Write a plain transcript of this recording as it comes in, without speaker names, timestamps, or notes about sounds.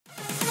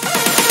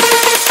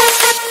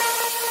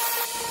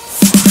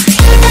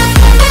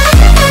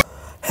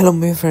Hello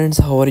my friends,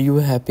 how are you?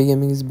 Happy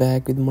Gaming is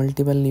back with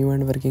multiple new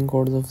and working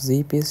codes of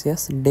Z Piece.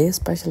 Yes, day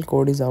special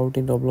code is out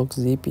in Roblox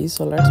Z Piece.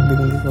 So let's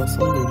begin this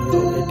awesome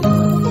video.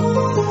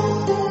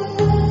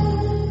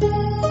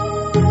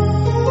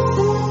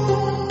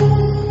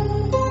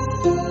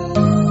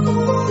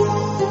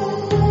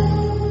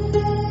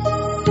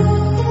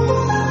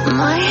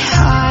 My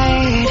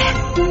heart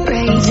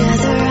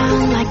rages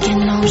around like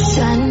an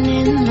ocean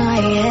in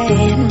my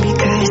head,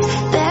 because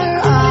there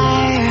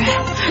are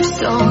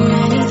so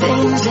many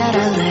things that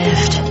I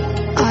left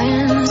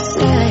unsaid.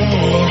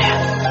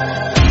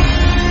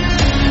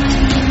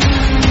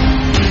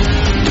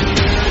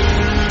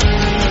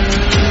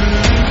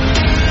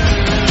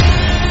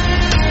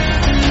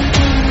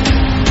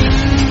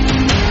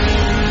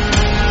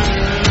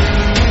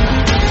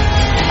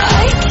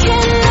 I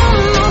can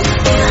almost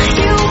feel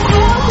you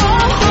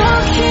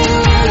walking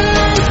in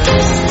the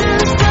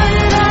distance, but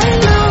I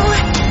know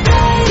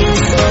that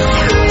it's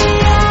not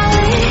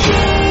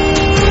reality.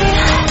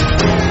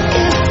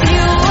 If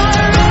you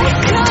are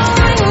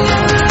echoing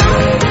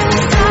around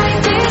inside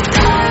these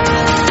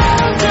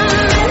parallel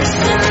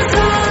dimensions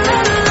all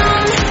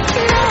alone,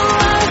 know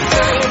I'll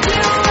find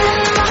you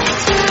in my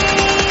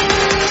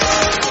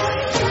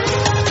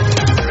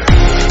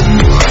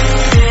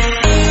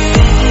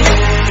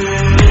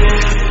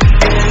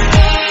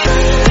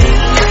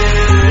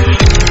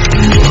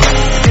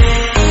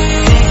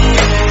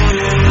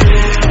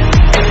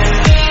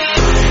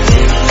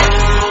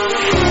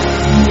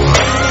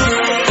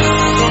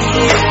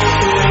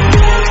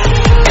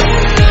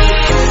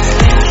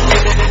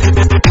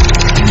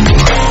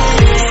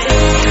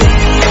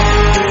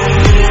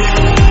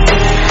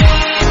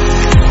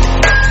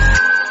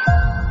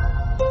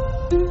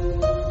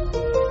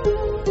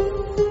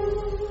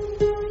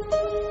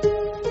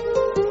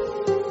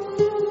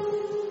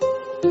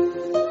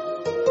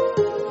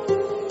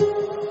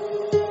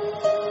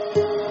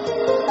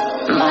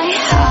My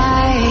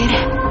heart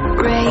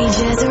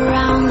rages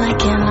around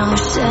like an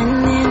ocean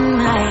in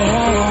my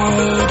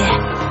head.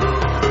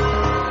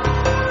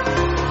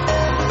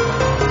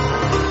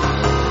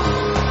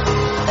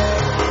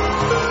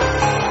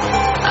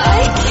 I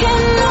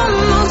can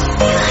almost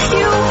feel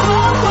you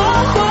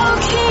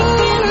walking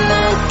in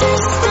the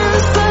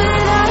distance, but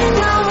I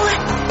know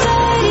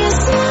that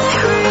it's not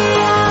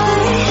reality.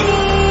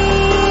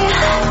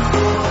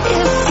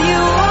 If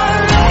you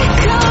are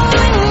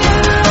echoing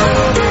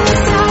around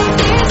inside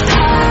these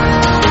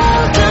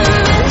parallel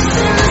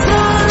dimensions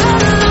all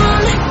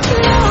alone,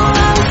 know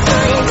I'll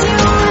find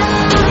you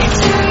in my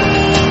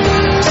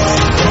dreams.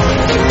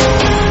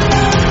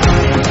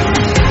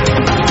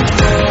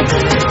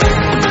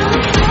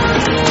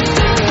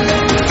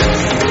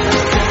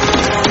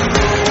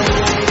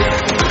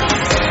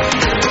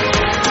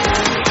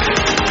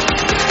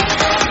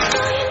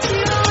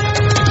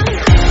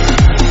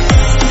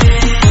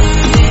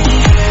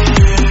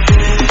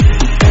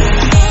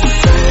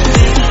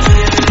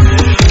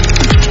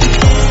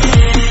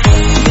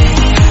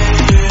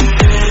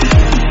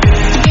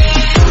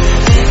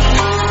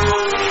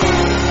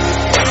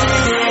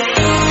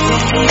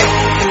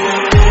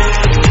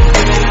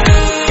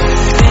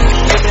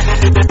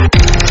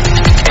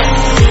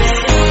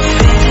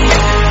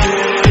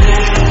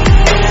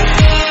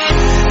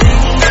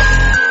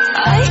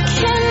 I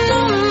can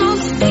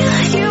almost feel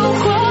you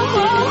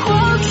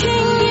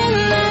walking in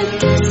the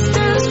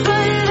distance,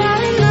 but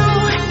I know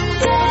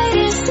that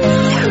it's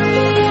not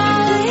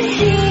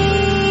reality.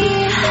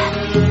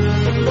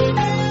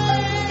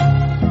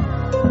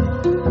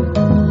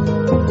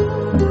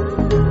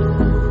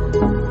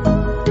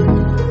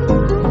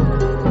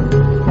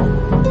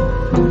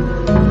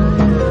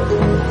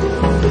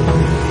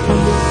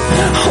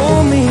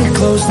 Hold me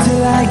close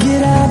till I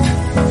get up.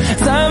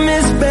 Time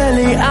is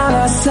barely on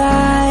our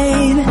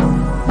side.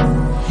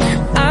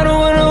 I don't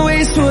wanna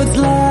waste what's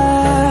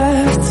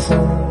left.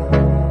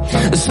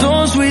 The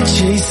storms we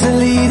chase are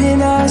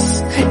leading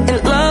us,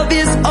 and love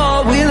is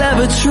all we'll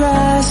ever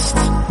trust.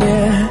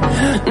 Yeah,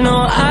 no,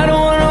 I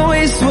don't wanna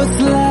waste what's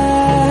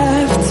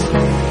left.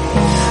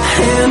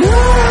 And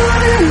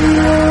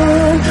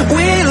on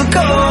we'll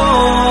go,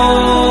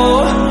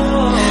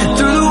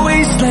 through the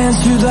wastelands,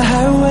 through the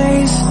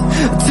highways,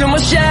 till my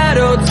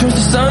shadow turns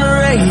to sun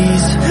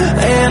rays.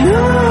 And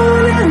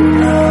on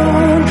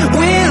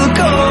we'll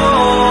go,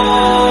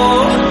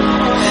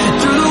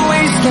 through the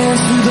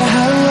wastelands, through the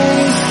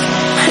highways,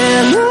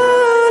 and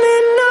on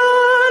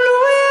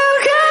we'll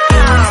go.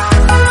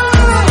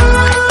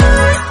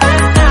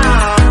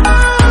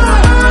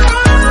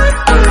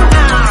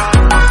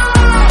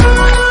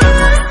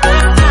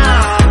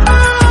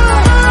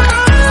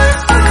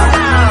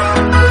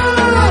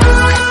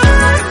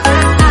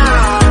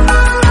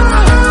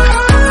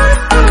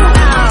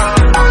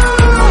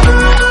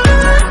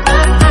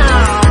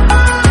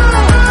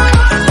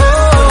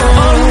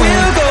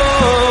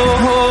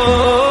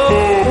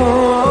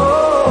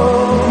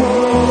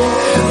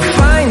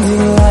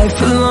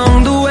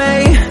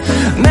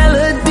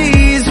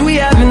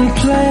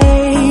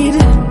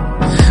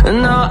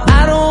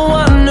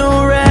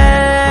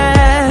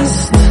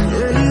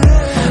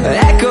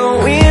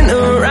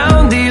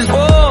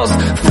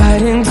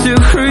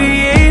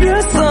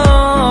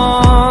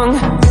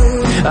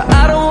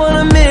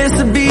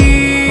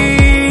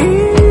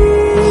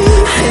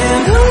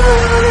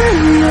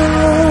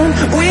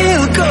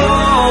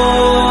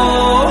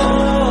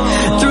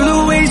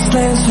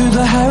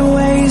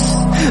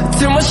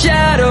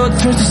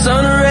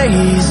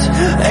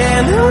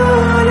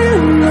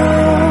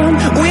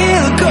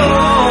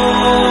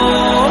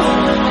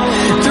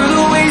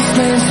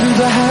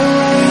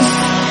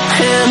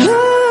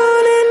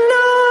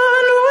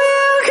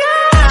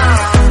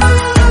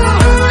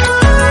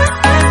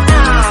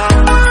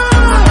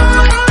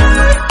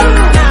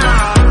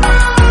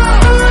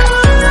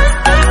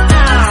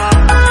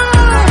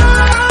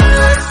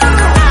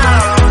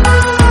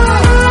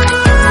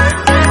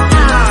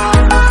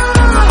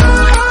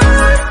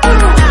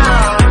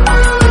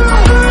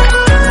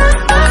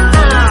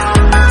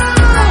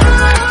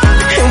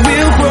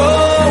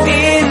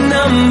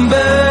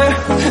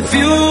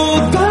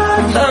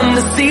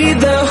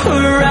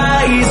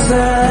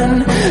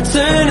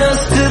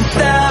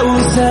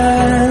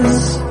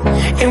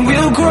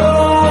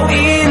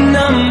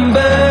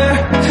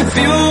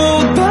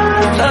 fueled by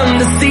them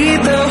to see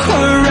the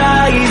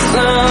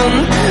horizon,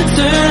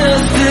 turn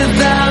us to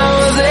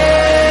thousands.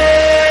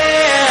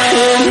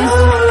 And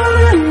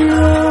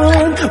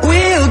on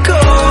we'll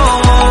go,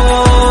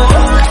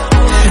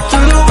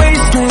 through the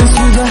wastelands,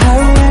 through the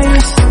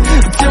highways,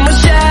 till my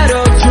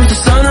shadow turns to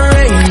sun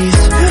rays.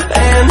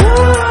 And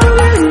on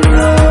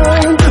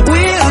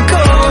we'll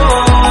go,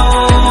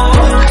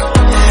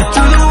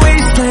 through the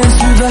wastelands,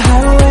 through the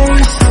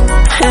highways,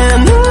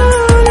 and on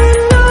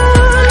we'll go.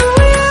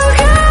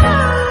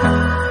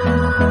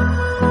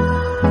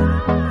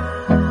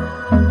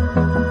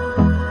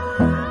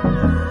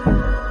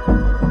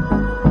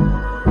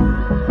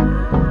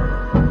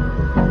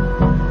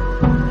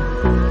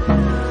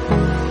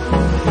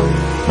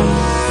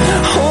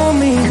 Hold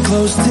me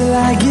close till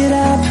I get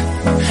up.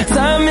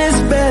 Time is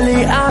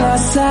barely on our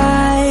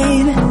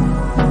side.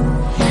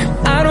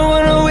 I don't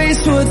wanna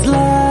waste what's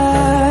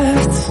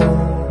left.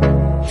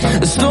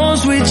 The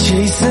storms we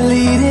chase are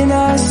leading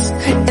us,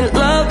 and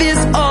love is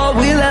all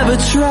we'll ever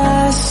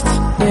trust.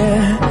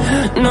 Yeah,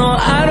 no,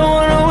 I don't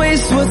wanna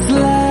waste what's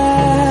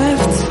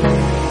left.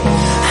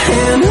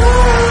 And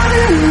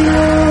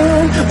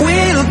on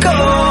we'll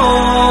go,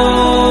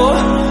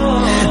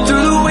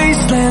 through the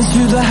wastelands,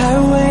 through the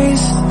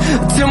highways,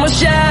 till my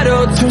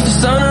shadow turns to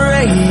sun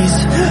rays.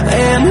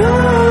 And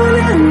on